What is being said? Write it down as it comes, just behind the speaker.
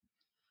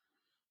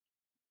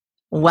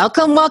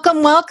Welcome,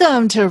 welcome,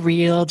 welcome to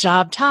Real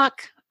Job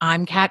Talk.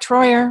 I'm Kat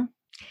Troyer.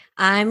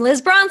 I'm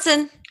Liz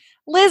Bronson.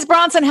 Liz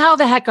Bronson, how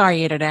the heck are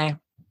you today?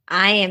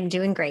 I am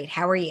doing great.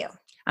 How are you?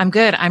 I'm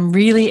good. I'm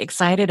really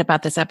excited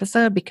about this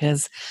episode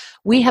because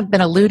we have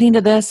been alluding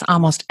to this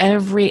almost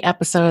every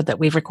episode that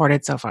we've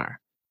recorded so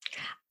far.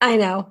 I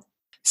know.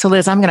 So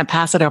Liz, I'm going to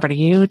pass it over to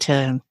you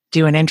to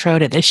do an intro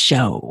to this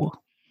show.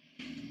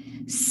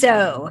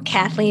 So,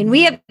 Kathleen,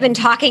 we have been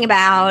talking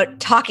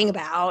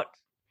about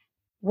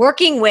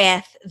working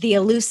with the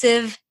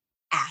elusive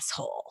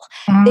asshole.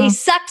 They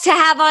suck to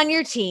have on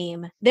your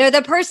team. They're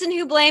the person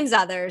who blames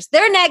others.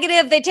 They're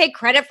negative. They take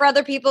credit for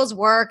other people's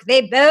work.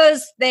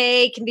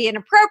 They can be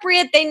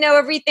inappropriate. They know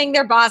everything.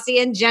 They're bossy.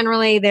 And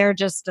generally, they're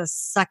just a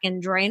suck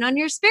and drain on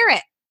your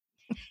spirit.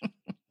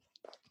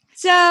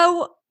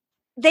 So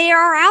they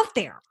are out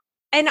there.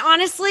 And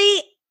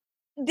honestly,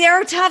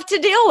 they're tough to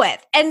deal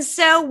with. And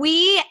so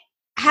we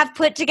have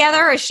put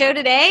together a show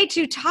today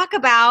to talk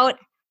about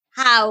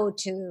how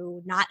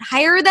to not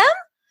hire them,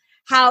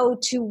 how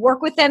to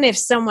work with them if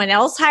someone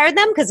else hired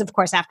them, because of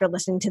course, after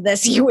listening to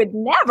this, you would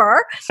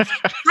never,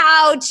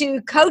 how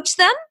to coach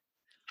them,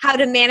 how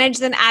to manage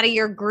them out of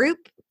your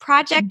group,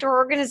 project, or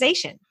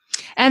organization.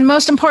 And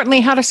most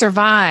importantly, how to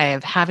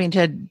survive having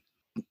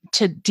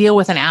to deal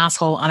with an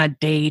asshole on a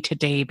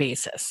day-to-day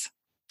basis.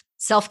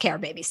 Self-care,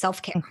 baby,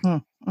 self-care.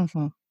 Mm-hmm,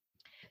 mm-hmm.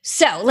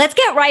 So let's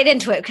get right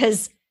into it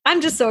because I'm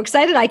just so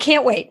excited. I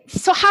can't wait.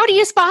 So how do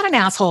you spot an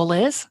asshole,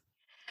 Liz?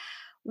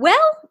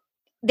 Well,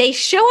 they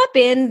show up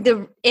in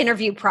the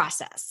interview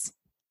process.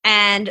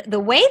 And the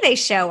way they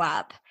show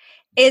up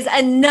is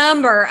a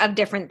number of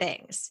different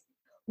things.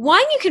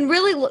 One, you can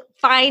really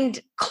find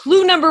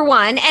clue number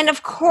one. And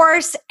of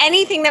course,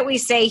 anything that we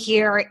say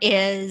here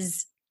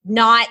is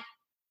not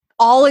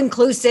all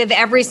inclusive,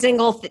 every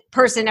single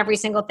person, every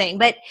single thing.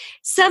 But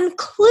some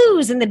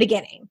clues in the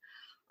beginning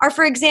are,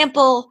 for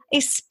example,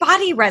 a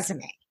spotty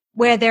resume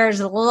where there's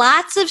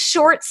lots of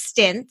short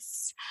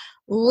stints,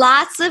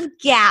 lots of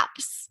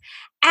gaps,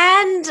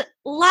 and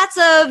lots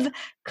of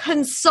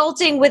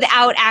consulting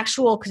without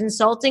actual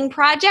consulting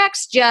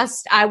projects.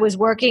 Just I was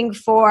working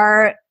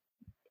for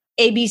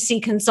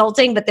ABC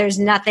Consulting, but there's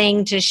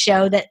nothing to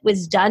show that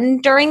was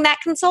done during that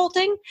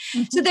consulting.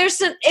 Mm-hmm.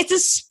 So it's a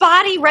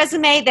spotty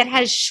resume that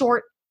has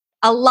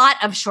a lot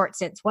of short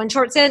stints. One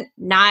short stint,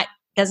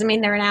 doesn't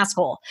mean they're an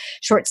asshole.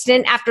 Short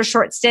stint after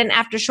short stint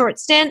after short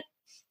stint,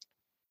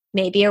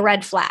 maybe a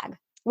red flag.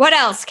 What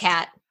else,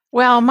 Kat?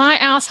 Well, my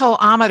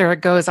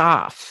assholeometer goes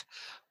off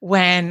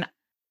when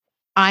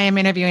I am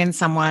interviewing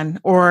someone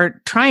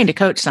or trying to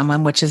coach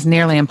someone, which is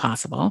nearly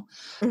impossible,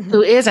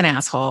 who is an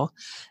asshole,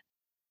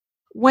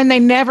 when they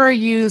never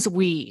use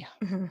we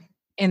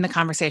in the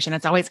conversation.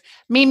 It's always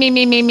me, I,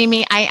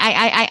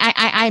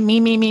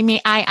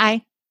 me,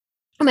 I.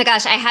 Oh my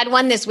gosh, I had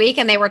one this week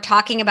and they were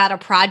talking about a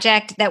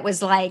project that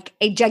was like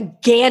a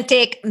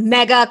gigantic,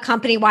 mega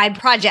company-wide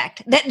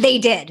project that they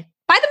did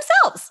by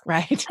themselves.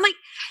 Right.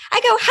 I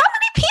go, how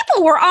many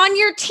people were on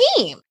your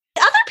team?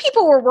 Other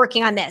people were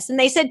working on this and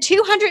they said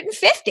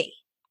 250.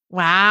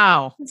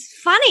 Wow. It's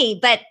funny,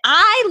 but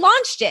I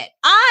launched it.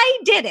 I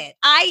did it.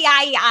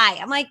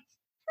 I'm like,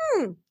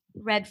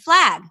 red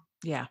flag.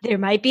 Yeah. There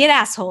might be an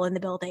asshole in the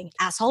building.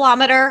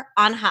 Assholeometer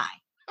on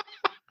high.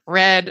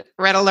 Red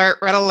alert,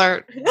 red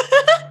alert.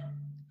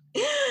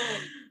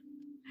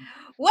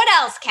 What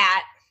else,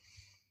 Kat?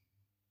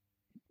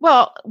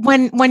 Well,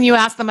 when you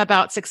ask them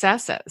about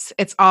successes,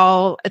 it's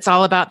all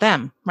about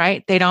them,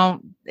 right? They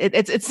don't.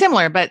 It's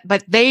similar, but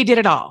they did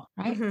it all,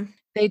 right?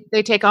 Mm-hmm.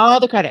 They take all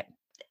the credit.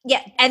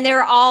 Yeah, and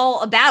they're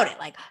all about it.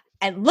 Like,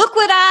 and look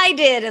what I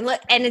did,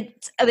 and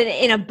it's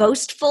in a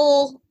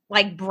boastful,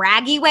 like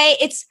braggy way.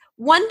 It's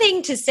one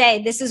thing to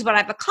say, this is what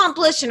I've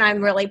accomplished, and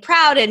I'm really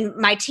proud. And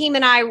my team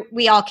and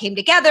we all came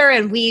together,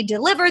 and we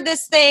delivered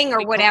this thing,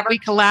 or whatever. We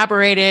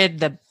collaborated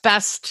the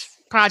best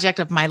project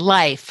of my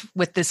life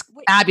with this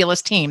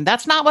fabulous team.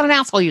 That's not what an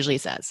asshole usually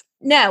says.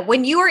 No,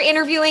 when you are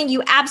interviewing,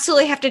 you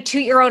absolutely have to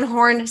toot your own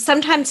horn,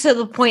 sometimes to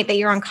the point that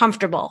you're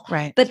uncomfortable.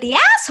 Right. But the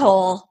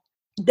asshole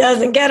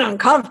doesn't get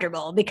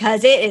uncomfortable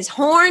because it is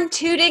horn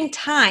tooting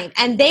time.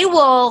 And they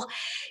will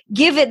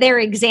give it their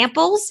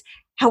examples,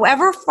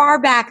 however far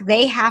back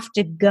they have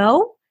to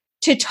go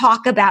to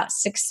talk about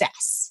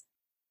success.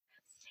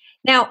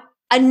 Now,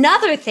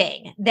 another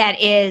thing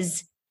that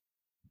is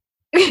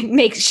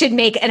should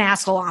make an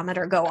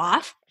assholeometer go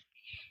off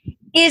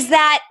is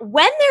that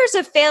when there's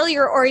a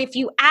failure, or if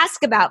you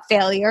ask about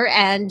failure,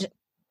 and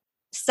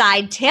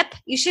side tip,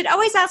 you should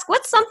always ask,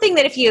 what's something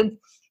that if you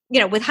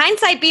with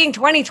hindsight being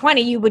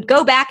 2020, you would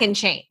go back and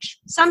change?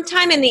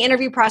 Sometime in the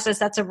interview process,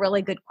 that's a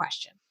really good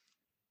question.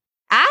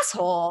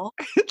 Asshole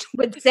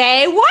would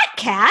say, what,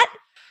 Kat?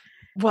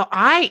 Well,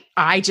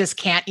 I just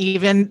can't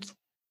even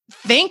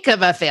think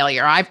of a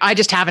failure. I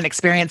just haven't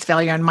experienced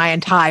failure in my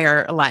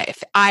entire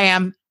life. I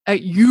am a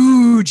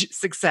huge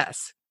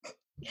success.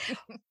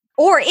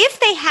 Or if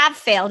they have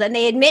failed and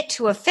they admit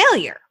to a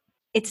failure,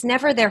 it's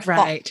never their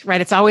fault. Right.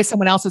 It's always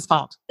someone else's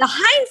fault. The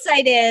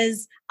hindsight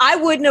is, I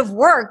wouldn't have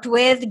worked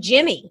with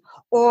Jimmy,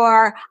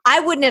 or I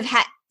wouldn't have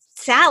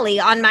Sally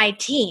on my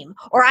team,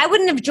 or I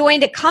wouldn't have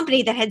joined a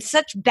company that had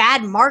such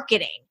bad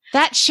marketing.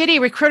 That shitty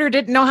recruiter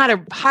didn't know how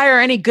to hire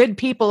any good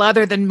people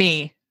other than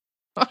me.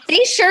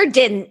 They sure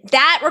didn't.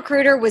 That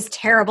recruiter was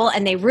terrible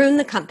and they ruined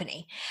the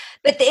company.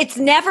 But it's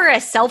never a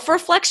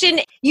self-reflection.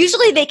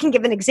 Usually they can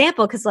give an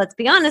example because let's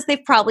be honest,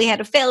 they've probably had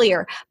a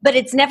failure, but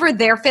it's never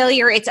their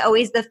failure. It's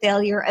always the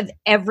failure of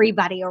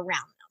everybody around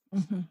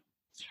them. Mm-hmm.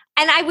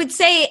 And I would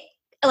say,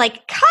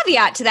 like,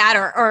 caveat to that,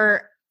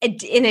 or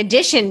in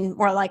addition,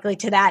 more likely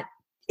to that,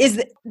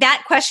 is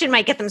that question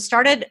might get them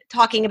started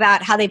talking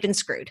about how they've been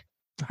screwed.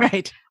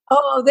 Right.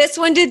 Oh, this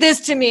one did this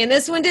to me and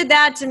this one did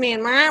that to me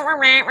and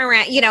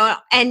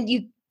and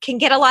you can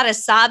get a lot of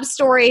sob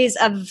stories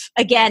of,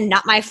 again,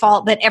 not my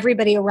fault, but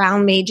everybody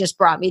around me just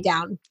brought me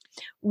down.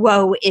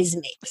 Woe is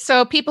me.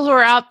 So people who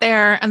are out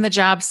there on the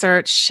job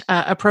search,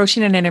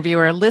 approaching an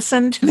interviewer,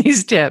 listen to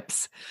these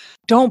tips.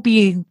 Don't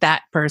be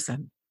that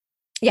person.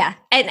 Yeah.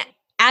 And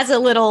as a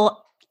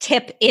little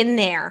tip in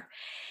there,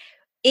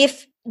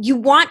 if you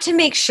want to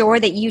make sure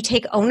that you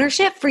take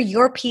ownership for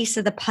your piece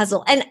of the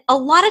puzzle. And a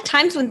lot of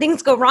times when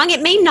things go wrong,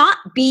 it may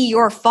not be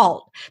your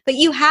fault, but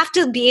you have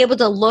to be able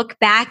to look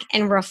back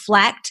and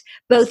reflect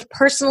both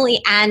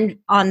personally and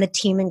on the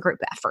team and group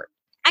effort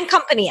and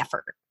company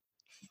effort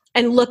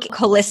and look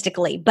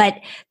holistically. But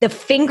the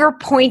finger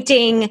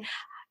pointing,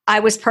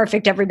 I was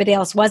perfect, everybody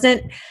else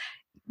wasn't,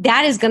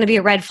 that is going to be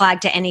a red flag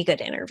to any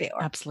good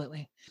interviewer.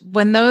 Absolutely.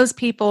 When those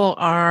people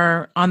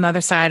are on the other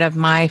side of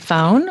my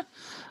phone,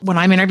 when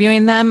I'm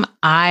interviewing them,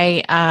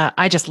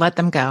 I just let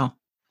them go.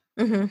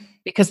 Mm-hmm.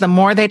 Because the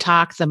more they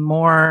talk, the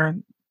more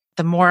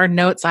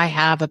notes I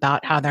have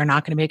about how they're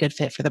not going to be a good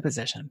fit for the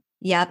position.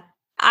 Yep.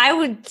 I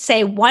would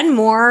say one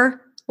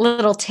more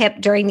little tip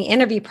during the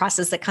interview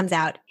process that comes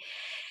out.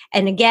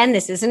 And again,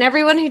 this isn't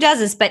everyone who does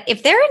this, but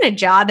if they're in a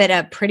job at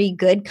a pretty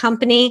good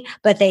company,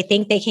 but they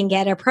think they can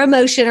get a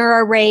promotion or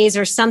a raise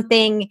or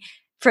something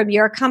from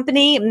your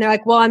company, and they're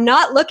like, well, I'm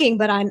not looking,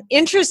 but I'm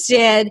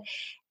interested.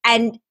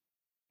 And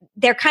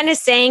they're kind of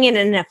saying it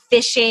in a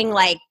fishing,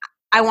 like,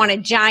 I want a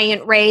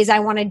giant raise, I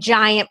want a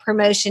giant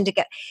promotion to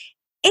go.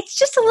 It's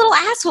just a little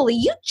asshole.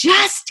 You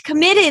just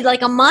committed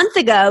like a month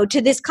ago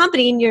to this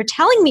company and you're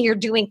telling me you're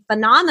doing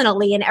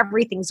phenomenally and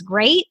everything's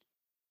great.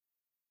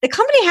 The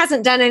company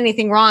hasn't done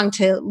anything wrong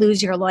to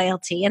lose your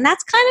loyalty. And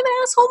that's kind of an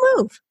asshole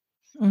move.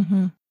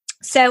 Mm-hmm.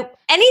 So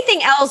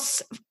anything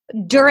else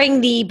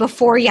during the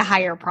before you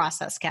hire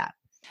process, Kat?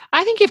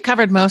 I think you've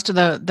covered most of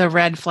the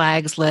red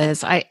flags,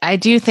 Liz. I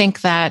do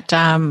think that,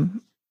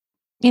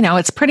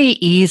 it's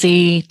pretty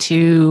easy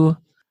to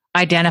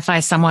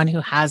identify someone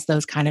who has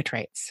those kind of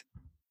traits.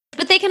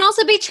 But they can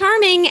also be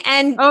charming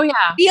and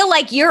feel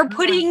like you're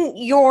putting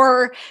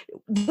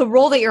the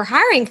role that you're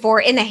hiring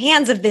for in the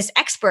hands of this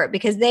expert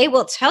because they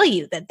will tell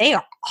you that they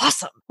are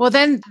awesome. Well,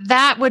 then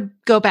that would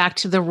go back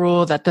to the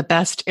rule that the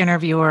best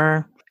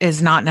interviewer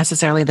is not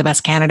necessarily the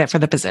best candidate for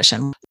the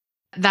position.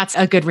 That's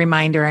a good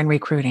reminder in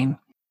recruiting.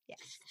 Yes,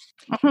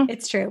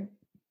 It's true.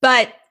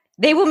 But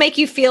they will make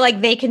you feel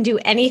like they can do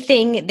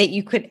anything that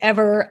you could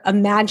ever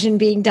imagine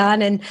being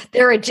done. And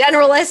they're a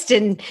generalist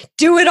and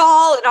do it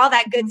all and all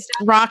that good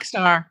stuff. Rock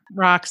star.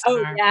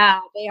 Oh, yeah,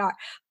 they are.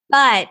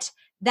 But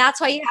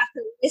that's why you have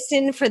to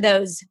listen for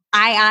those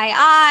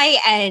I,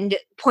 and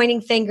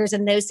pointing fingers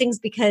and those things,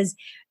 because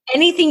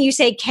anything you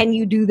say, can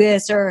you do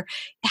this? Or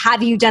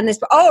have you done this?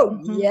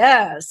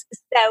 Yes.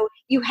 So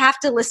you have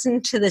to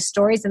listen to the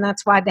stories. And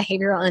that's why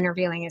behavioral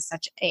interviewing is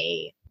such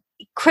a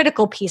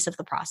critical piece of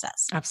the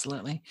process.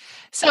 Absolutely.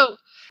 So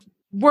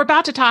we're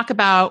about to talk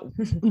about,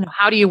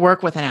 how do you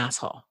work with an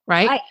asshole,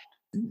 right?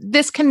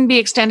 This can be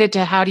extended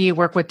to how do you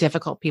work with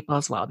difficult people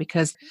as well,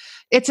 because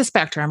it's a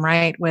spectrum,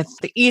 right? With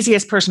the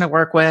easiest person to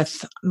work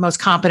with, most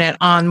competent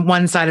on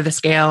one side of the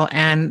scale,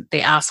 and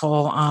the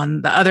asshole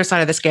on the other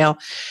side of the scale.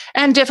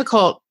 And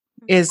difficult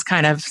is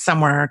kind of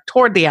somewhere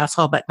toward the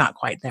asshole, but not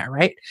quite there,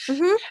 right?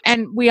 Mm-hmm.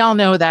 And we all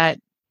know that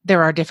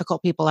there are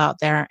difficult people out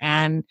there,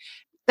 and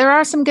there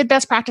are some good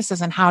best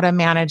practices on how to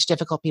manage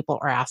difficult people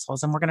or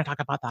assholes. And we're going to talk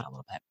about that a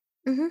little bit.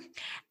 Mm-hmm.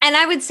 And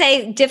I would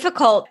say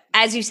difficult,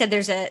 as you said,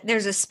 there's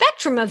a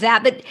spectrum of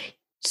that, but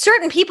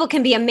certain people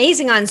can be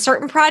amazing on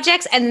certain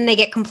projects and then they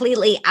get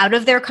completely out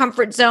of their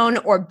comfort zone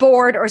or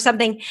bored or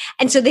something.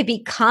 And so they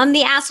become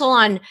the asshole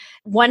on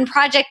one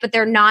project, but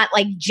they're not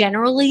like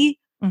generally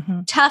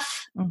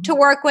tough to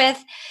work with.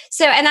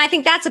 So, and I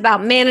think that's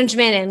about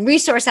management and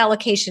resource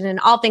allocation and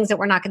all things that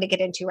we're not going to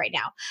get into right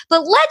now.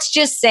 But let's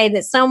just say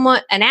that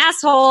an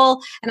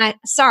asshole, and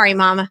sorry,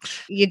 Mama,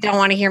 you don't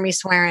want to hear me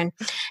swearing.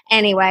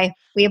 Anyway,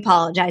 we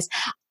apologize.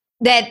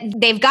 That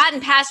they've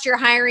gotten past your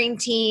hiring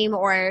team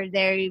or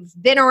they've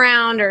been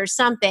around or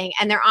something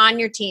and they're on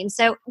your team.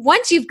 So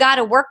once you've got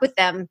to work with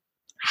them,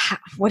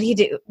 what do you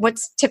do?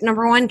 What's tip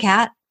number 1,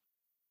 Kat?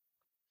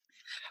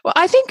 Well,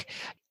 I think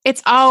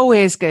it's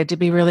always good to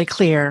be really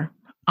clear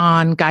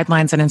on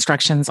guidelines and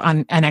instructions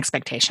and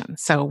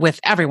expectations. So with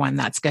everyone,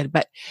 that's good.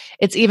 But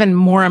it's even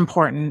more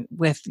important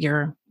with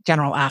your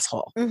general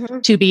asshole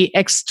to be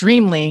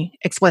extremely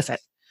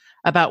explicit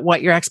about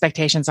what your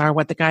expectations are,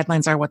 what the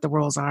guidelines are, what the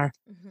rules are.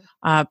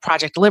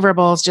 project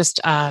deliverables, just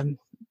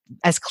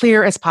as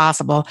clear as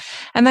possible.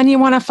 And then you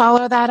want to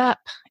follow that up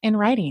in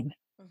writing.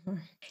 Mm-hmm.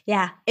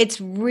 Yeah,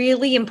 it's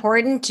really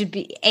important to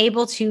be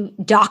able to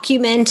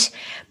document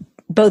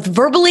both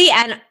verbally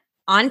and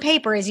on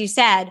paper, as you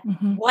said,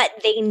 what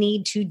they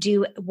need to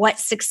do, what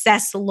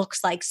success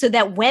looks like, so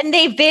that when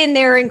they've been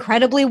their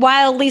incredibly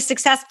wildly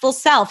successful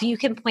self, you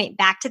can point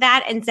back to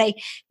that and say,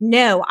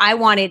 no, I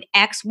wanted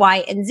X,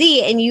 Y, and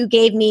Z, and you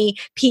gave me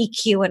P,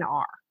 Q, and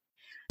R.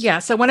 Yeah.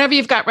 So whenever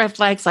you've got red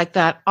flags like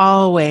that,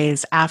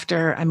 always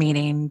after a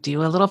meeting,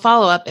 do a little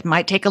follow-up. It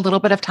might take a little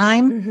bit of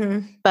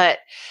time, but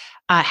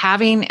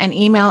having an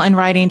email in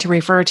writing to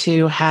refer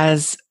to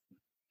has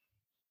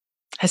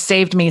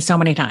saved me so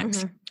many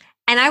times.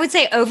 And I would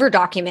say over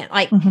document.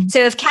 Like, so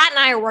if Kat and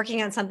I are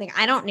working on something,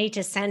 I don't need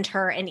to send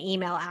her an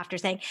email after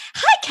saying,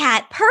 hi,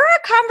 Kat, per our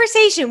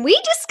conversation, we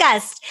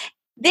discussed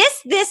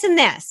this, and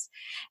this.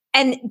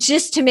 And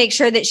just to make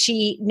sure that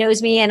she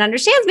knows me and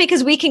understands me,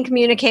 because we can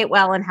communicate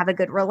well and have a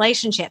good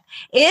relationship.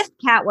 If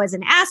Kat was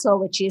an asshole,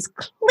 which she is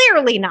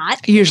clearly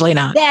not. Usually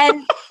not.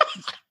 Then...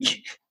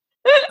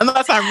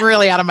 Unless I'm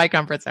really out of my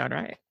comfort zone,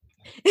 right?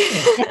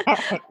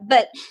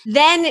 But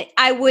then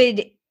I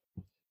would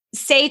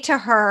say to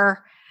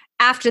her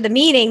after the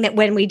meeting that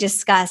when we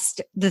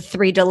discussed the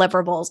 3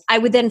 deliverables, I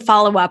would then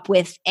follow up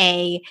with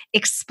a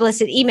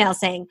explicit email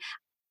saying,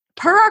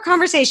 per our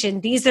conversation,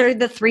 these are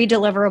the 3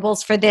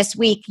 deliverables for this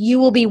week. You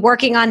will be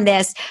working on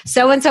this.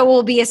 So-and-so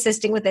will be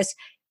assisting with this.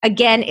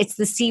 Again, it's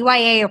the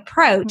CYA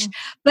approach,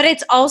 but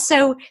it's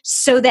also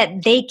so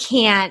that they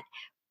can't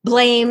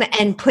blame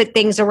and put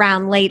things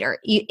around later.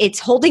 It's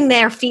holding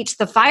their feet to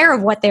the fire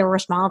of what they're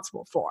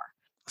responsible for.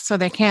 So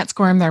they can't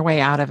squirm their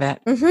way out of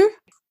it.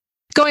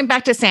 Going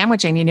back to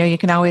sandwiching, you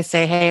can always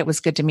say, hey, it was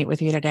good to meet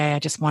with you today. I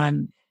just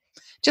want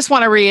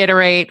to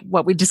reiterate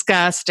what we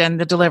discussed and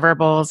the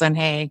deliverables, and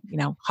hey,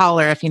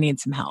 holler if you need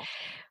some help.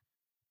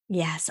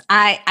 Yes,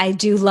 I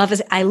do love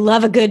I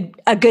love a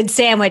good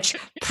sandwich.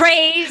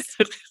 Praise,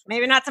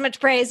 maybe not so much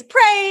praise.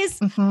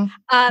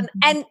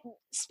 And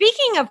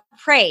speaking of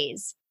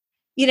praise,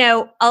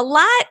 a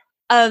lot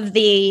of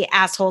the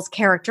assholes'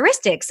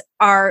 characteristics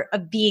are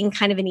of being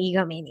kind of an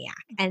egomaniac,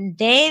 and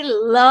they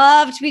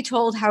love to be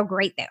told how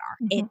great they are.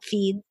 It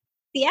feeds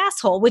the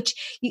asshole,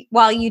 which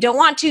while you don't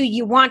want to,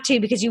 you want to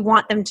because you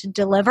want them to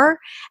deliver.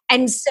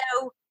 And so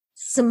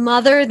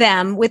smother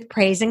them with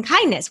praise and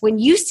kindness. When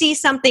you see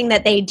something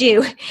that they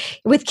do,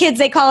 with kids,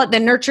 they call it the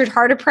nurtured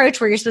heart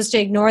approach, where you're supposed to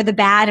ignore the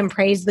bad and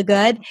praise the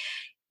good.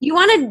 You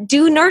want to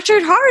do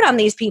nurtured heart on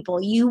these people.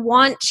 You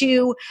want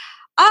to,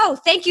 oh,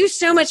 thank you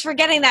so much for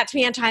getting that to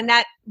me on time.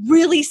 That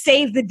really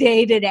saved the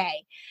day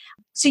today.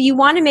 So you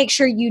want to make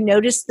sure you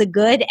notice the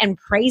good and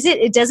praise it.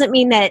 It doesn't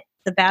mean that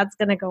the bad's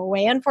going to go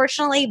away,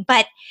 unfortunately,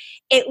 but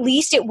at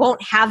least it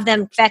won't have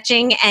them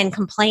fetching and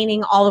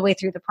complaining all the way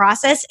through the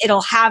process.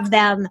 It'll have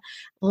them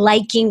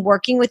liking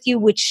working with you,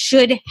 which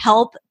should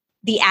help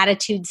the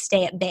attitude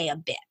stay at bay a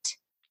bit.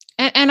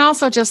 And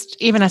also just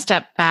even a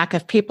step back,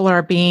 if people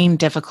are being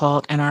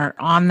difficult and are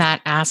on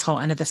that asshole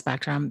end of the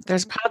spectrum,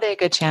 there's probably a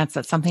good chance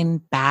that something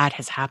bad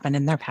has happened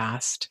in their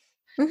past.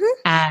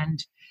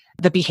 And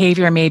the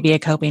behavior may be a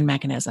coping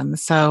mechanism.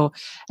 So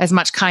as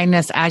much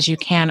kindness as you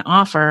can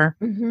offer,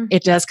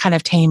 it does kind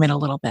of tame it a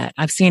little bit.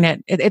 I've seen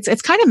it.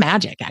 It's kind of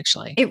magic,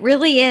 actually. It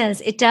really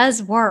is. It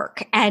does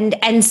work.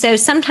 And so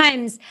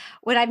sometimes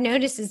what I've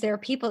noticed is there are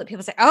people that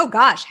people say, oh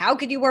gosh, how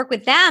could you work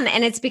with them?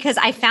 And it's because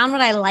I found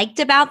what I liked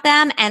about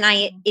them and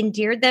I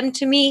endeared them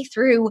to me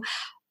through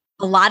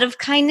a lot of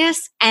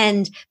kindness.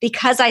 And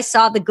because I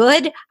saw the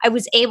good, I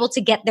was able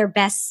to get their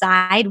best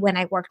side when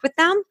I worked with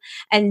them.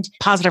 And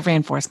positive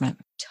reinforcement.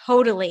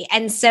 Totally.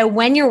 And so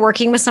when you're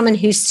working with someone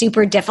who's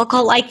super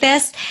difficult like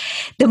this,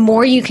 the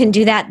more you can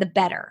do that, the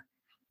better,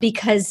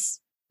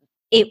 because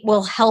it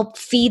will help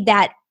feed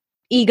that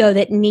ego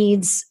that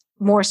needs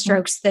more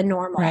strokes than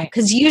normal.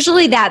 Because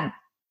usually that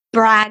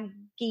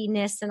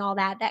bragginess and all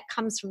that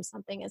comes from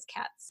something, as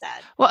Kat said.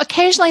 Well,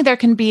 occasionally there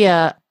can be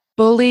a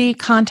bully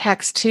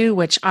context too,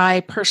 which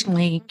I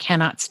personally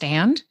cannot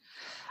stand.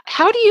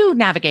 How do you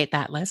navigate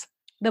that, Liz?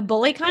 The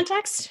bully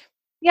context?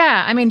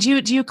 Yeah. I mean, do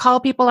you call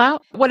people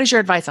out? What is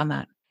your advice on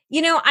that?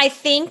 I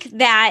think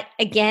that,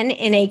 again,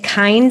 in a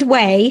kind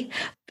way,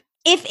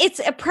 if it's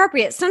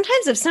appropriate,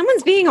 sometimes if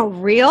someone's being a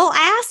real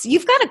ass,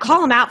 you've got to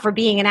call them out for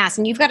being an ass,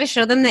 and you've got to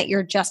show them that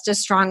you're just as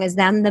strong as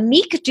them. The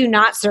meek do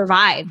not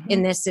survive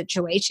in this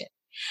situation.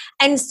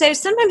 And so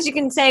sometimes you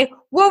can say,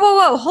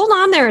 whoa, hold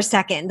on there a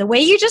second. The way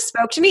you just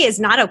spoke to me is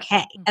not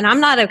okay. And I'm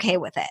not okay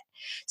with it.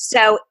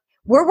 So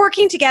we're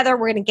working together.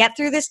 We're going to get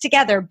through this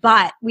together,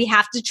 but we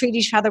have to treat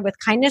each other with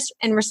kindness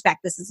and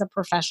respect. This is a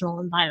professional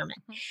environment.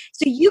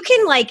 So you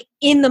can,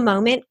 in the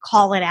moment,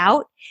 call it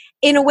out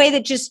in a way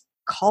that just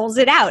calls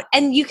it out.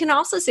 And you can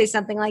also say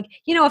something like,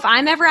 if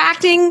I'm ever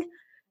acting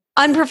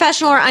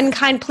unprofessional or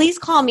unkind, please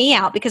call me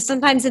out, because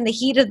sometimes in the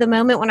heat of the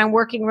moment when I'm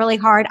working really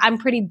hard, I'm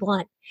pretty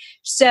blunt.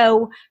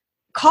 So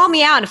call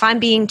me out if I'm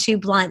being too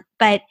blunt.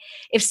 But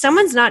if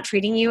someone's not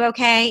treating you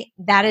okay,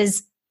 that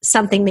is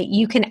something that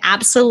you can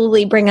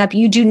absolutely bring up.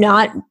 You do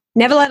not,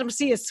 never let them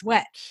see you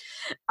sweat.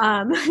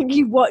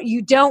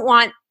 You don't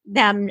want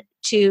them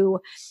to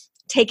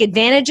take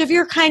advantage of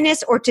your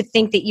kindness or to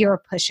think that you're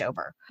a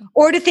pushover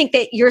or to think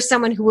that you're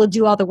someone who will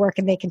do all the work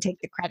and they can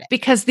take the credit.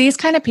 Because these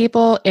kind of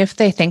people, if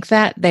they think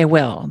that, they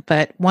will.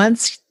 But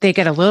once they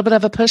get a little bit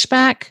of a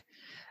pushback,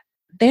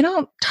 they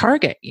don't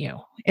target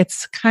you.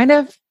 It's kind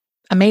of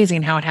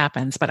amazing how it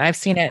happens. But I've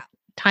seen it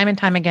time and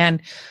time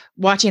again,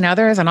 watching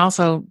others and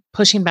also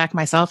pushing back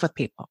myself with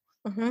people.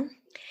 Mm-hmm.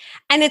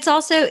 And it's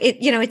also,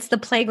 it's the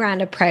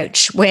playground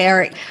approach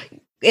where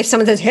if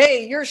someone says,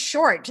 hey, you're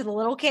short to the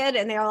little kid,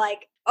 and they're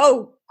like,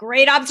 oh,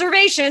 great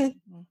observation,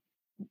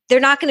 they're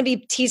not going to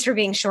be teased for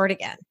being short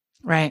again.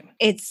 Right.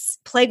 It's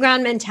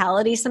playground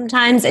mentality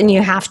sometimes, and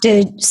you have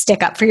to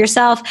stick up for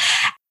yourself.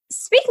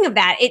 Speaking of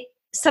that,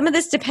 some of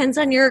this depends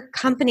on your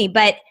company,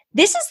 but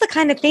this is the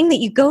kind of thing that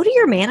you go to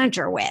your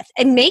manager with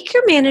and make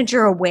your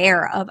manager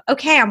aware of,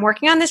 okay, I'm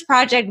working on this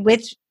project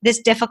with this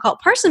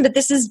difficult person, but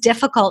this is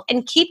difficult,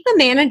 and keep the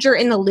manager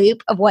in the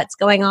loop of what's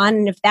going on.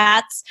 And if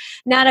that's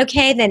not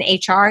okay, then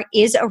HR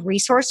is a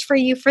resource for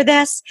you for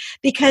this,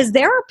 because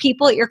there are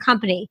people at your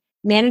company,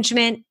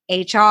 management,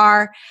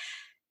 HR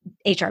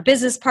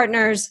business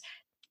partners,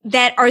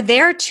 that are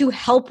there to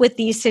help with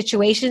these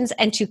situations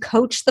and to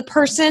coach the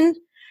person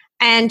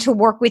and to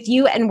work with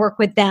you and work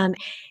with them.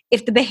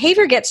 If the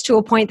behavior gets to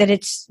a point that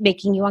it's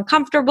making you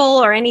uncomfortable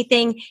or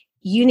anything,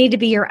 you need to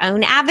be your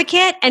own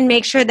advocate and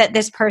make sure that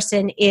this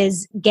person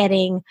is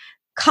getting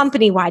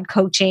company-wide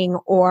coaching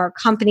or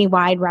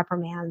company-wide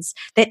reprimands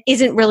that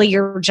isn't really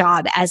your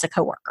job as a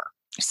coworker.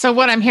 So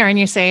what I'm hearing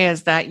you say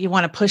is that you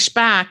want to push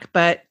back,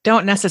 but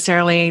don't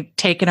necessarily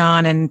take it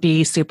on and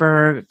be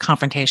super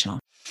confrontational.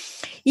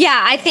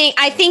 Yeah, I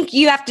think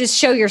you have to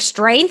show your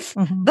strength,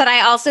 but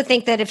I also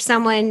think that if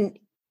someone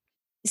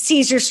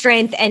sees your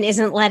strength and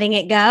isn't letting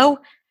it go,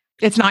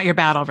 it's not your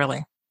battle,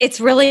 really.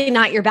 It's really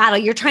not your battle.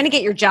 You're trying to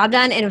get your job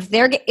done. And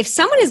if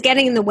someone is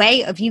getting in the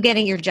way of you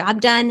getting your job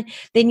done,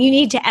 then you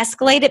need to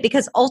escalate it,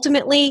 because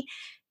ultimately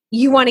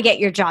you want to get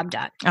your job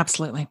done.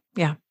 Absolutely.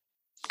 Yeah.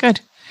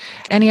 Good.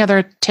 Any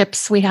other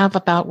tips we have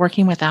about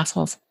working with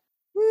assholes?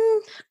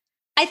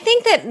 I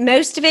think that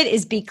most of it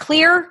is be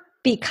clear,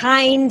 be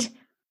kind,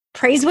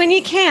 praise when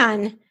you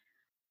can,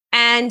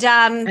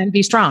 and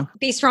be strong.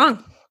 Be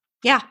strong.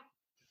 Yeah.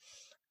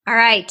 All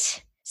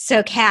right.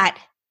 So, Kat,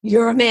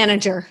 you're a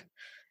manager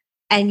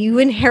and you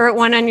inherit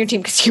one on your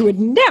team because you would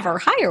never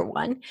hire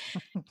one.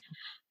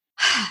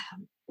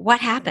 What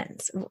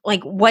happens?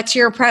 Like, what's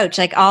your approach?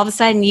 Like, all of a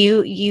sudden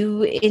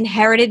you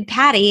inherited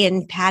Patty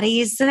and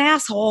Patty's an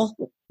asshole.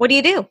 What do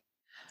you do?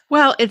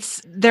 Well,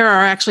 there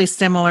are actually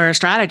similar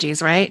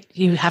strategies, right?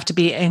 You have to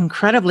be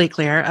incredibly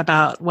clear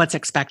about what's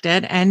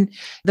expected. And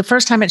the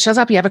first time it shows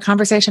up, you have a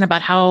conversation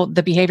about how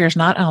the behavior is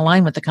not in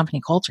line with the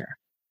company culture.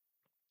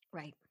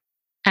 Right.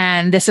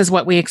 And this is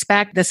what we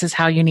expect. This is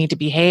how you need to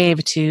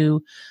behave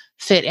to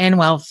fit in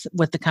well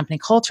with the company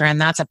culture. And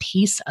that's a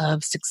piece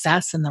of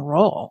success in the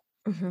role.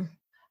 Mm-hmm.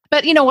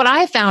 But, what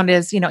I found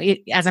is,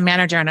 as a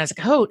manager and as a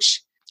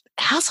coach,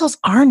 assholes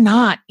are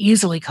not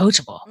easily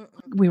coachable.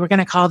 We were going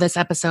to call this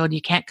episode,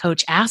 You Can't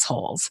Coach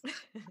Assholes,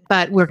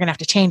 but we're going to have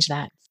to change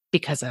that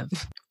because of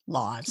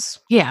laws.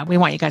 Yeah, we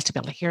want you guys to be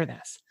able to hear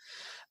this.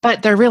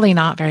 But they're really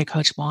not very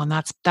coachable, and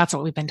that's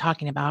what we've been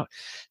talking about.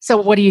 So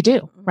what do you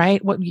do,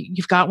 right?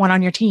 You've got one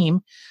on your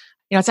team.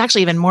 It's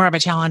actually even more of a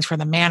challenge for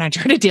the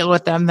manager to deal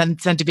with them than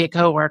to be a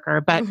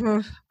coworker. But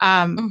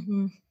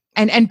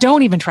and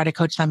don't even try to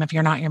coach them if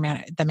you're not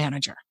the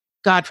manager.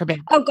 God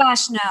forbid. Oh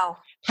gosh, no.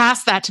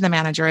 Pass that to the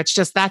manager. It's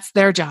just, that's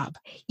their job.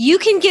 You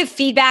can give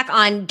feedback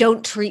on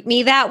don't treat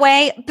me that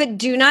way, but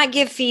do not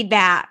give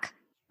feedback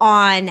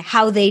on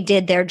how they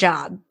did their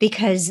job,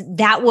 because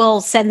that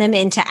will send them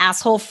into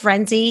asshole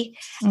frenzy.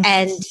 Mm-hmm.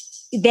 And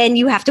then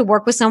you have to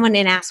work with someone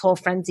in asshole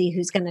frenzy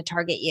who's going to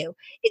target you.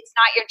 It's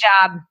not your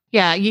job.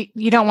 Yeah.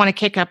 You don't want to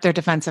kick up their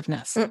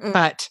defensiveness,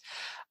 but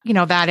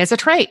that is a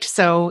trait.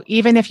 So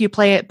even if you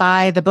play it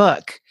by the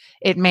book,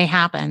 it may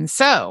happen.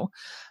 So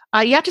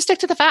you have to stick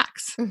to the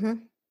facts. Mm-hmm.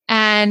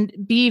 And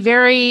be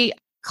very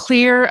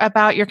clear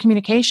about your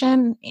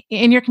communication.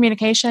 In your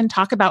communication,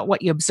 talk about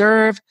what you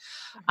observe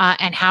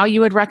and how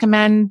you would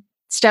recommend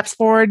steps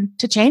forward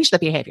to change the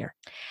behavior.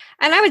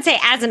 And I would say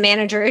as a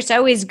manager, it's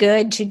always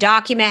good to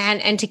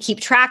document and to keep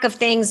track of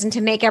things and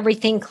to make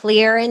everything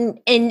clear.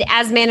 And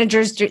as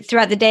managers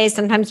throughout the day,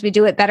 sometimes we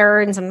do it better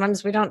and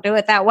sometimes we don't do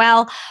it that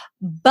well.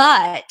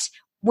 But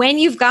when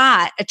you've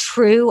got a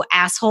true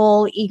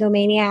asshole,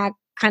 egomaniac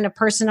kind of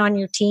person on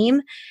your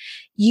team,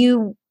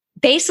 you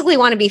basically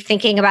want to be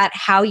thinking about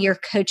how you're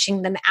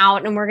coaching them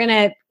out. And we're going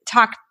to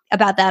talk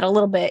about that a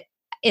little bit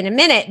in a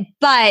minute,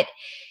 but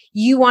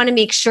you want to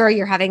make sure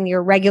you're having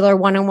your regular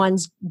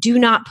one-on-ones. Do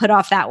not put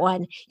off that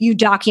one. You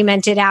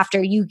document it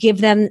after. You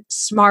give them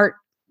smart,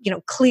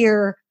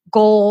 clear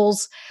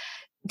goals,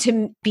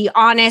 to be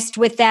honest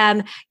with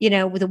them.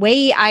 The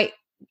way I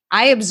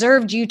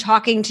observed you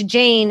talking to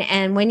Jane,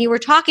 and when you were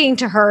talking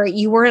to her,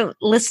 you weren't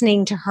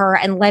listening to her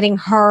and letting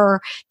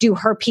her do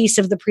her piece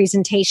of the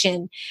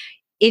presentation.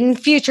 In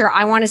future,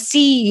 I want to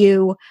see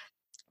you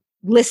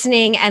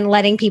listening and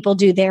letting people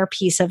do their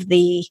piece of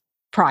the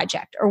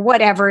project or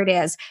whatever it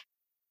is.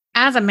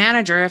 As a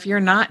manager, if you're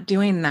not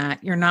doing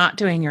that, you're not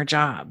doing your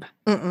job.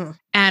 Mm-mm.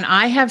 And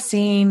I have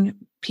seen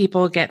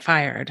people get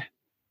fired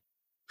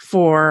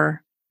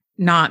for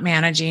not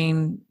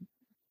managing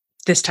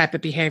this type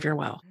of behavior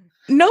well.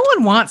 No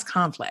one wants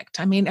conflict.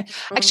 I mean,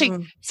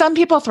 actually, some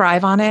people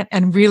thrive on it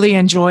and really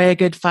enjoy a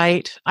good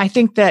fight. I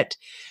think that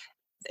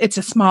it's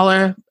a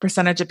smaller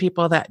percentage of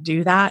people that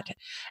do that,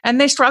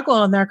 and they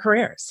struggle in their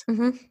careers.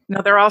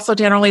 They're also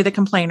generally the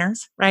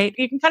complainers, right?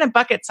 You can kind of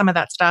bucket some of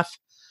that stuff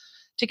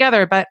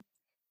together, but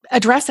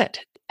address it.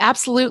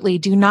 Absolutely.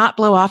 Do not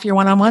blow off your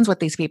one-on-ones with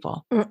these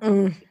people.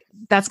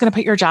 That's going to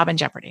put your job in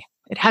jeopardy.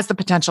 It has the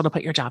potential to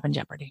put your job in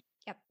jeopardy.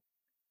 Yep.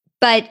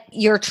 But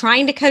you're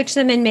trying to coach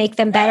them and make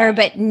them better,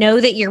 but know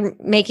that you're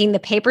making the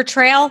paper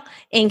trail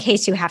in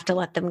case you have to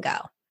let them go.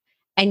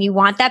 And you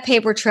want that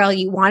paper trail.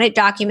 You want it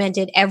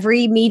documented.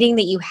 Every meeting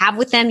that you have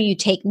with them, you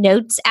take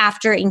notes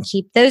after and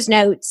keep those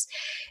notes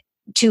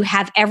to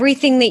have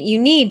everything that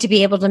you need to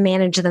be able to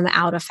manage them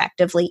out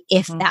effectively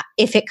if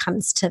it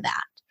comes to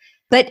that.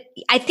 But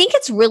I think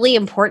it's really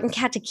important,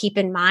 Kat, to keep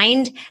in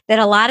mind that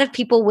a lot of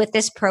people with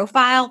this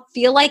profile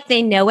feel like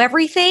they know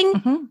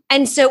everything.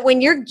 And so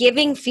when you're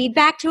giving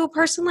feedback to a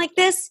person like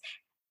this,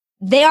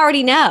 they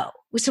already know.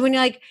 So when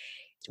you're like,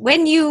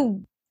 when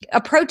you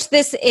approach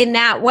this in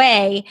that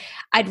way,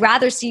 I'd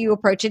rather see you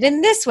approach it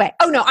in this way.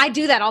 Oh, no, I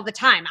do that all the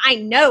time. I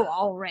know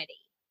already.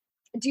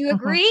 Do you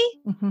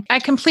agree? I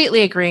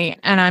completely agree.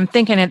 And I'm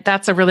thinking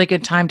that's a really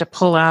good time to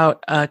pull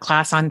out a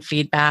class on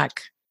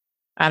feedback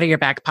out of your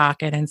back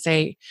pocket and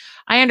say,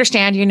 I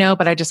understand,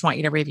 but I just want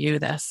you to review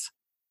this,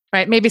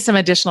 right? Maybe some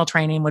additional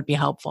training would be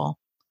helpful.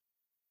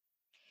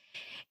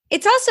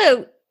 It's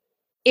also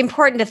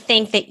important to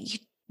think that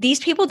these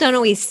people don't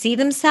always see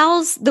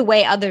themselves the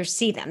way others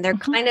see them. They're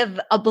kind of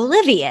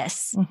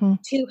oblivious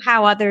to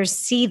how others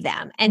see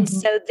them. And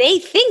so they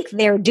think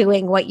they're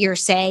doing what you're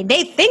saying.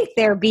 They think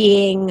they're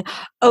being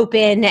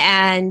open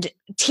and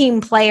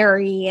team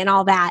playery and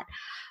all that.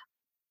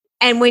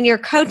 And when you're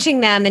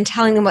coaching them and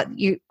telling them what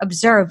you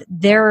observe,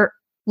 they're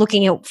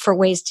looking out for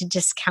ways to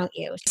discount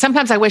you.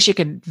 Sometimes I wish you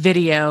could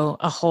video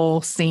a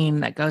whole scene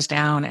that goes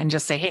down and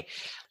just say, hey,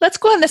 let's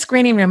go in the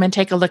screening room and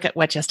take a look at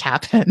what just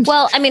happened.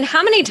 Well, I mean,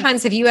 how many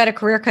times have you had a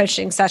career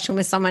coaching session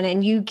with someone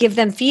and you give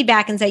them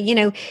feedback and say,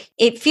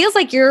 it feels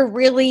like you're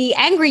really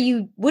angry.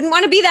 You wouldn't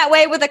want to be that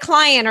way with a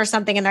client or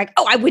something. And they're like,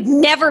 oh, I would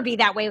never be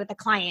that way with a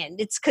client.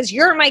 It's because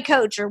you're my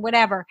coach or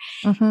whatever.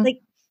 I feel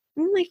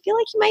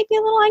like you might be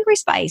a little angry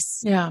spice.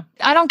 Yeah.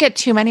 I don't get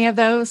too many of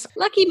those.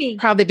 Lucky me.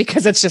 Probably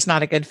because it's just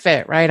not a good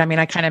fit, right? I mean,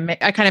 I kind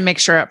of make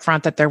sure up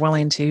front that they're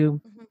willing to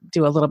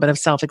do a little bit of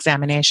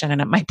self-examination,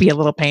 and it might be a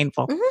little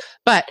painful.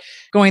 But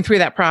going through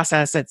that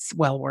process, it's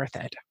well worth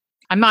it.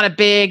 I'm not a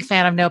big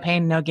fan of no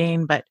pain, no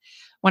gain, but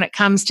when it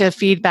comes to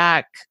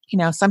feedback,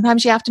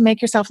 sometimes you have to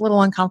make yourself a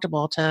little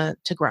uncomfortable to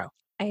grow.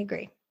 I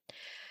agree.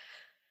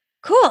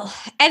 Cool.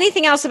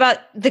 Anything else about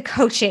the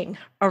coaching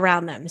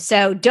around them?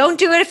 So don't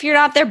do it if you're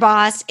not their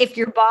boss. If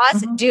your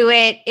boss, do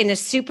it in a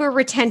super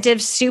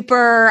retentive,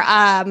 super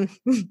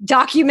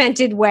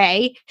documented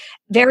way,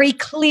 very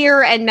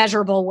clear and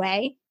measurable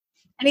way.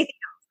 Anything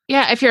else?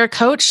 Yeah. If you're a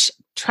coach,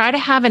 try to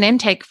have an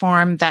intake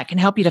form that can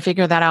help you to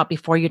figure that out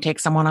before you take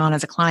someone on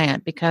as a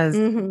client, because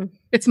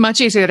it's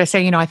much easier to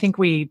say, I think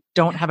we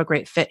don't have a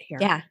great fit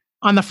here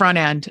on the front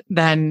end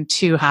than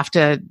to have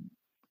to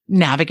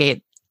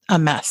navigate a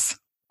mess.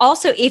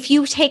 Also, if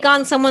you take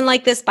on someone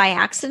like this by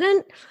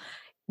accident,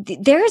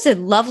 there's a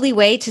lovely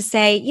way to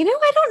say, I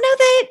don't know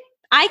that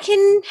I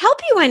can help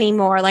you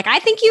anymore. Like, I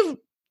think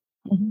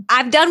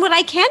I've done what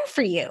I can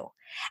for you.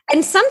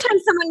 And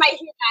sometimes someone might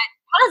hear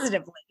that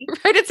positively.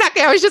 Right,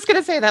 exactly. I was just going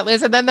to say that,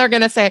 Liz. And then they're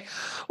going to say,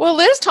 well,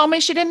 Liz told me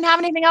she didn't have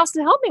anything else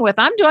to help me with.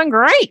 I'm doing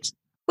great.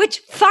 Which,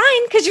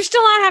 fine, because you're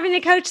still not having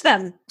to coach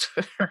them.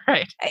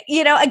 Right.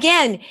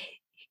 Again,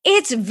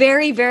 it's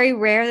very, very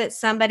rare that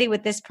somebody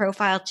with this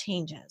profile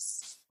changes.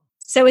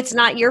 So it's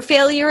not your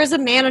failure as a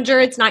manager.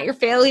 It's not your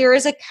failure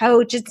as a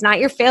coach. It's not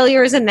your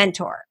failure as a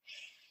mentor.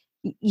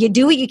 You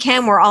do what you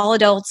can. We're all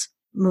adults.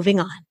 Moving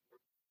on.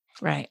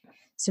 Right.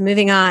 So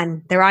moving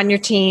on. They're on your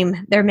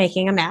team. They're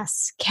making a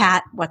mess.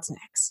 Kat, what's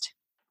next?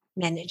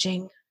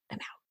 Managing them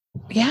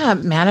out. Yeah,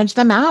 manage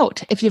them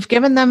out. If you've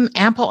given them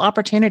ample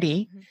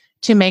opportunity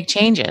to make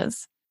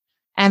changes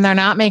and they're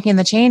not making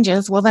the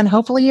changes, well, then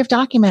hopefully you've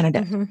documented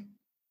it.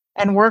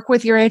 And work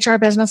with your HR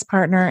business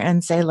partner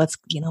and say, let's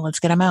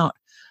get them out.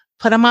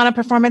 Put them on a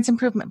performance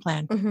improvement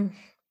plan.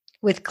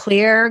 With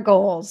clear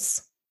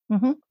goals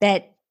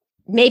that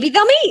maybe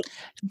they'll meet.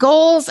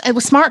 Goals and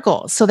with SMART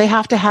goals. So they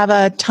have to have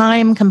a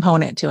time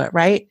component to it,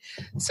 right?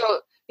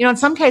 So, in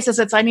some cases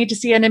it's, I need to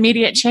see an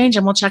immediate change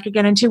and we'll check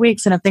again in 2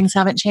 weeks. And if things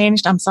haven't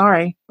changed, I'm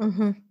sorry.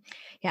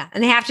 Yeah.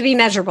 And they have to be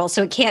measurable.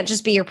 So it can't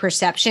just be your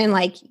perception.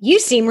 Like, you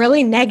seem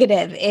really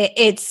negative.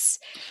 It's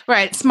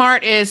right.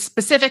 SMART is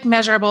specific,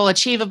 measurable,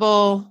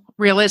 achievable,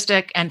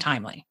 realistic, and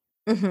timely.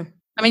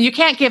 I mean, you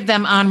can't give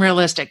them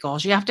unrealistic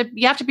goals. You have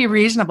to be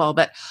reasonable,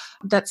 but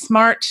that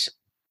SMART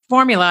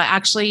formula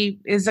actually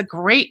is a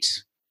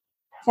great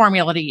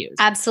formula to use.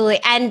 Absolutely.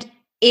 And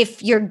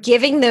if you're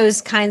giving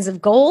those kinds of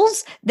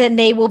goals, then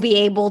they will be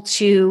able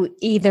to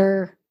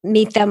either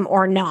meet them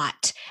or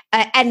not.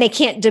 And they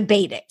can't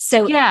debate it.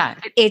 So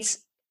it's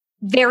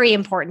very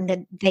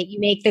important that you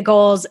make the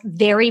goals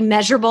very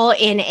measurable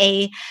in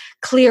a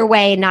clear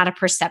way, not a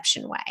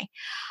perception way.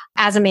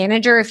 As a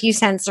manager, if you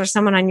sense there's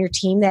someone on your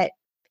team that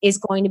is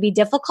going to be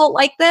difficult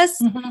like this,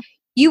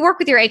 you work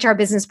with your HR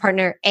business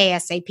partner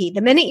ASAP.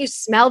 The minute you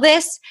smell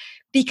this,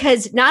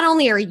 because not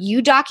only are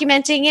you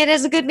documenting it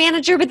as a good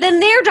manager, but then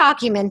they're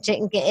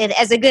documenting it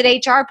as a good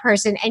HR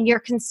person, and you're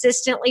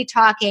consistently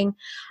talking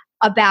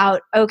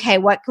about, okay,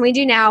 what can we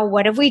do now?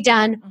 What have we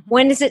done?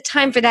 When is it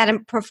time for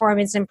that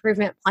performance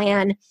improvement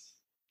plan,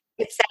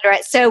 et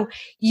cetera? So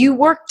you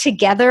work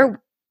together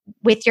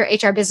with your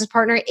HR business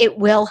partner. It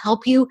will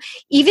help you.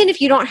 Even if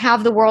you don't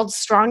have the world's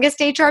strongest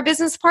HR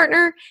business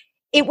partner,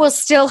 it will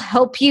still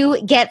help you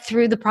get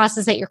through the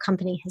process that your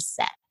company has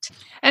set.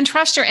 And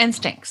trust your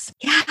instincts.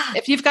 Yeah.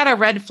 If you've got a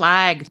red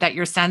flag that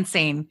you're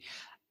sensing,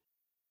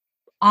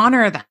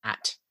 honor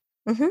that.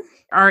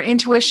 Our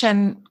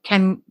intuition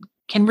can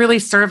really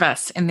serve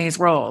us in these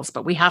roles,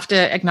 but we have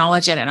to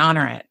acknowledge it and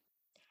honor it.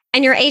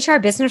 And your HR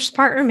business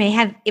partner may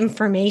have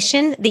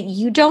information that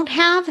you don't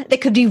have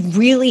that could be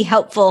really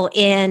helpful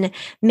in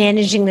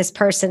managing this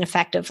person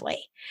effectively.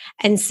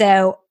 And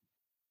so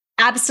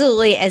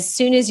absolutely, as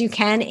soon as you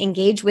can,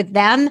 engage with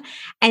them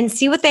and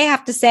see what they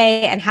have to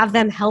say and have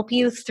them help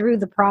you through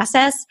the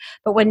process.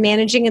 But when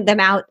managing them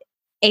out,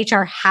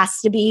 HR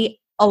has to be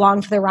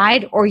along for the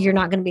ride, or you're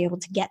not going to be able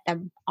to get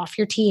them off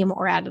your team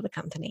or out of the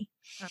company.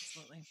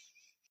 Absolutely.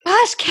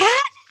 Gosh,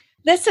 Kat,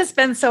 this has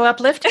been so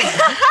uplifting.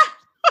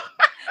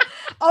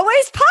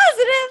 Always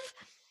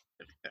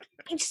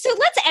positive. So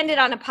let's end it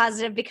on a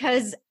positive,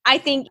 because I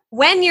think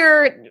when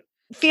you're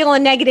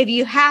feeling negative,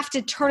 you have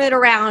to turn it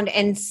around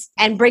and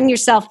bring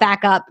yourself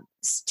back up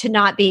to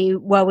not be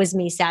woe is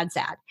me, sad.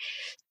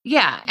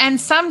 Yeah.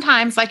 And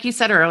sometimes, like you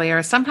said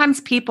earlier,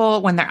 sometimes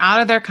people, when they're out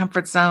of their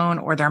comfort zone,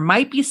 or there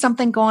might be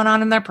something going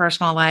on in their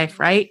personal life,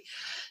 right,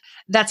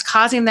 that's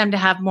causing them to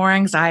have more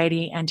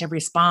anxiety and to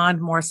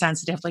respond more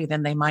sensitively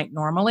than they might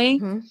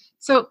normally.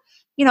 So,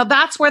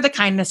 that's where the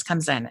kindness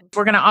comes in.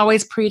 We're going to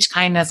always preach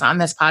kindness on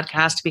this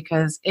podcast,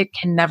 because it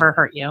can never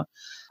hurt you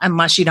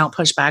unless you don't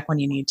push back when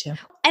you need to.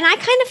 And I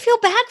kind of feel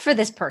bad for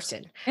this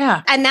person.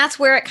 Yeah. And that's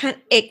where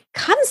it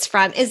comes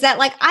from, is that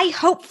like, I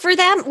hope for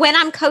them when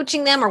I'm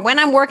coaching them or when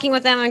I'm working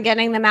with them and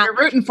getting them out. You're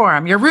rooting for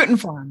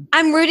them.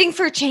 I'm rooting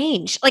for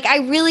change. Like,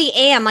 I really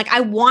am. Like,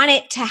 I want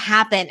it to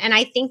happen. And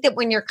I think that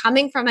when you're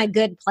coming from a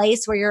good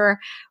place where you're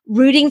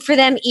rooting for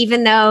them,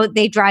 even though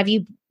they drive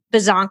you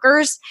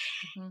bazonkers,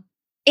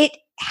 it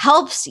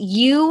helps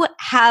you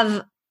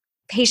have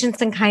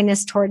patience and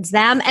kindness towards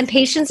them and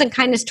patience and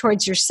kindness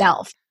towards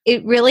yourself.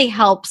 It really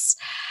helps.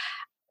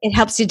 It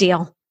helps you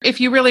deal. If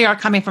you really are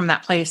coming from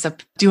that place of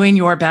doing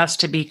your best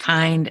to be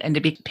kind and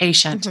to be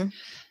patient,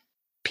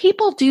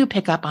 people do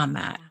pick up on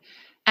that.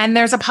 And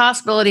there's a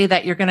possibility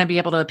that you're going to be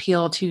able to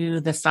appeal to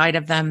the side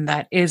of them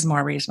that is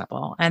more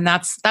reasonable. And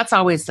that's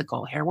always the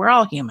goal here. We're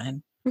all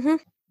human.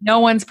 No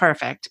one's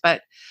perfect,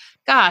 but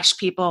gosh,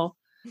 people,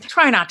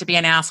 try not to be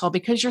an asshole,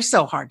 because you're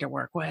so hard to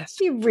work with.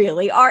 You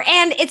really are.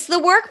 And it's the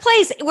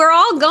workplace. We're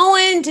all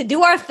going to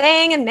do our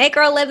thing and make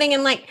our living.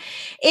 And like,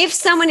 if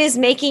someone is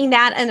making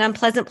that an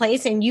unpleasant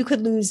place and you could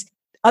lose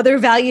other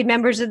valued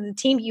members of the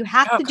team, you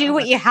have to do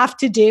what you have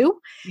to do.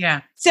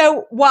 Yeah.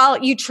 So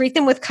while you treat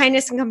them with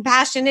kindness and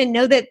compassion and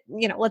know that,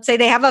 let's say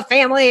they have a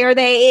family or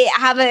they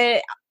have a,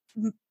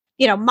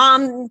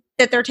 mom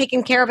that they're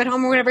taking care of at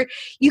home or whatever,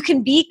 you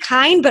can be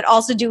kind, but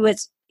also do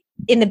what's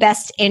in the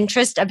best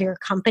interest of your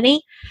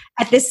company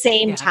at the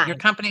same time. Your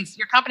company's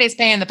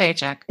paying the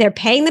paycheck. They're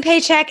paying the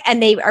paycheck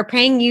and they are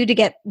paying you to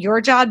get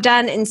your job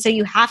done. And so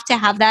you have to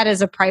have that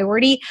as a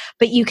priority,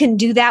 but you can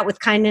do that with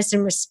kindness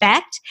and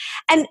respect.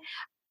 And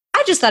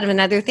I just thought of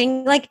another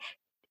thing, like,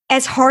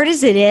 as hard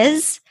as it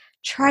is,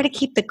 try to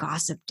keep the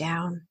gossip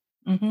down.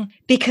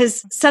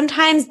 Because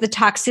sometimes the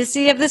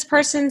toxicity of this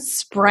person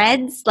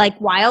spreads like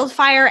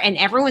wildfire and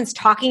everyone's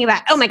talking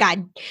about, oh my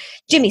God,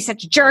 Jimmy's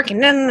such a jerk.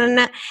 And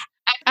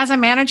As a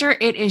manager,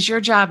 it is your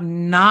job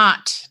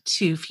not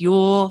to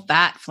fuel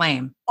that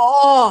flame.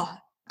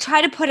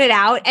 Try to put it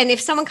out. And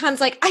if someone comes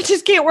like, I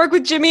just can't work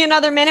with Jimmy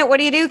another minute, what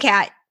do you do,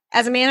 Kat,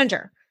 as a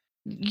manager?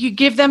 You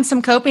give them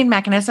some coping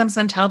mechanisms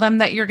and tell them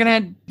that you're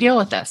going to deal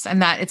with this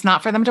and that it's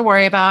not for them to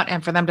worry about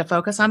and for them to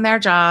focus on their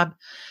job.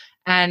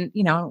 And,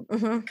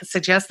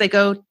 suggest they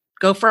go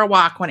for a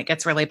walk when it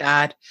gets really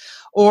bad,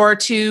 or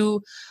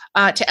to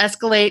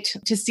escalate,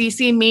 to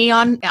CC me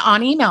on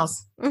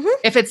emails.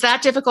 If it's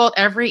that difficult,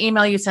 every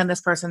email you send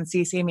this person,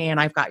 CC me and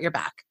I've got your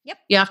back. Yep.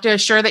 You have to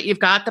assure that you've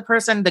got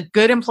the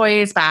good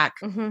employees back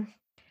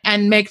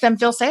and make them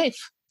feel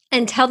safe.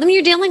 And tell them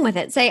you're dealing with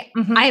it. Say,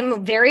 Mhm.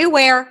 I'm very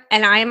aware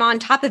and I am on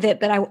top of it,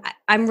 but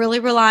I'm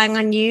really relying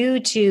on you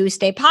to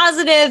stay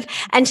positive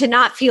and to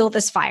not fuel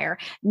this fire.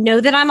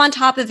 Know that I'm on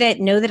top of it.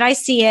 Know that I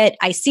see it.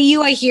 I see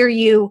you. I hear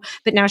you.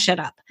 But now shut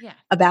up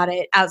about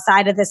it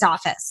outside of this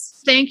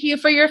office. Thank you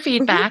for your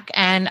feedback.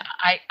 And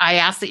I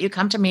ask that you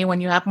come to me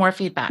when you have more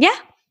feedback. Yeah.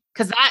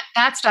 Because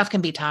that stuff can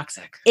be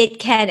toxic. It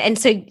can. And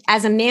so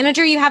as a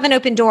manager, you have an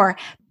open door.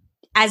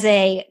 As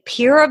a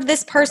peer of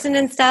this person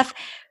and stuff,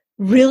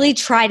 really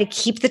try to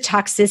keep the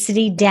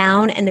toxicity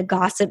down and the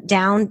gossip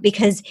down,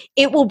 because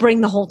it will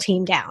bring the whole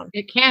team down.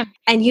 It can.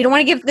 And you don't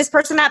want to give this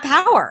person that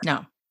power.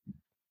 No.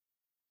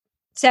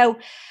 So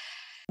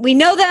we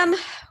know them.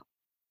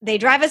 They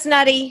drive us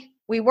nutty.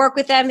 We work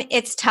with them.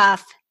 It's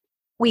tough.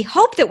 We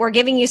hope that we're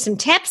giving you some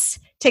tips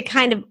to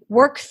kind of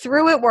work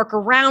through it, work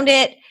around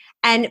it,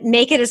 and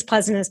make it as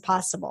pleasant as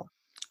possible.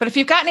 But if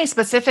you've got any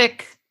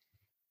specific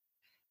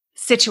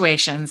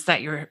situations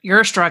that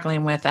you're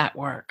struggling with at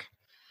work,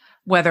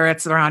 whether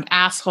it's around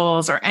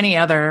assholes or any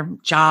other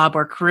job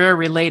or career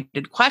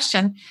related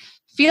question,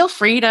 feel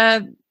free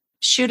to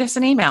shoot us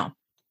an email.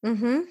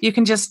 Mm-hmm. You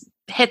can just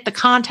hit the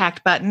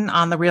contact button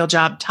on the Real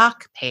Job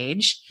Talk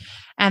page,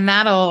 and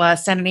that'll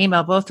send an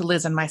email both to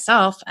Liz and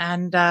myself.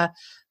 And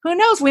who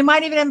knows, we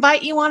might even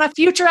invite you on a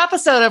future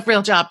episode of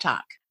Real Job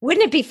Talk.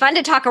 Wouldn't it be fun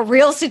to talk a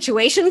real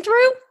situation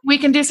through? We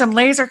can do some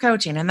laser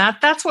coaching, and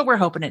that's what we're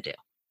hoping to do.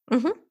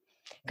 Mm-hmm.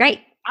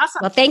 Great. Awesome.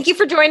 Well, thank you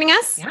for joining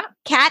us. Yeah.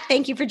 Kat,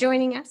 thank you for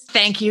joining us.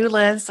 Thank you,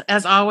 Liz.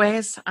 As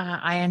always,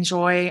 I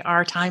enjoy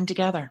our time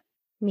together.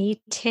 Me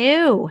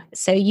too.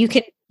 So you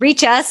can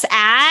reach us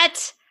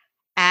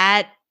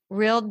at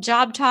Real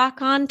Job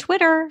Talk on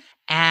Twitter.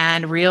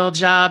 And Real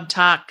Job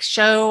Talk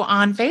Show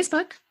on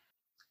Facebook.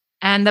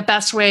 And the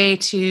best way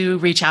to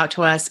reach out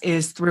to us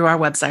is through our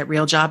website,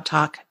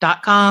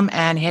 realjobtalk.com,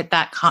 and hit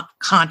that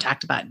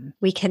contact button.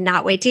 We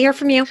cannot wait to hear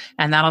from you.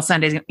 And that'll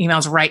send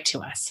emails right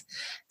to us.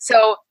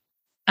 So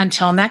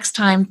until next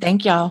time,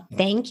 thank y'all.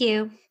 Thank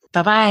you.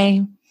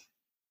 Bye-bye.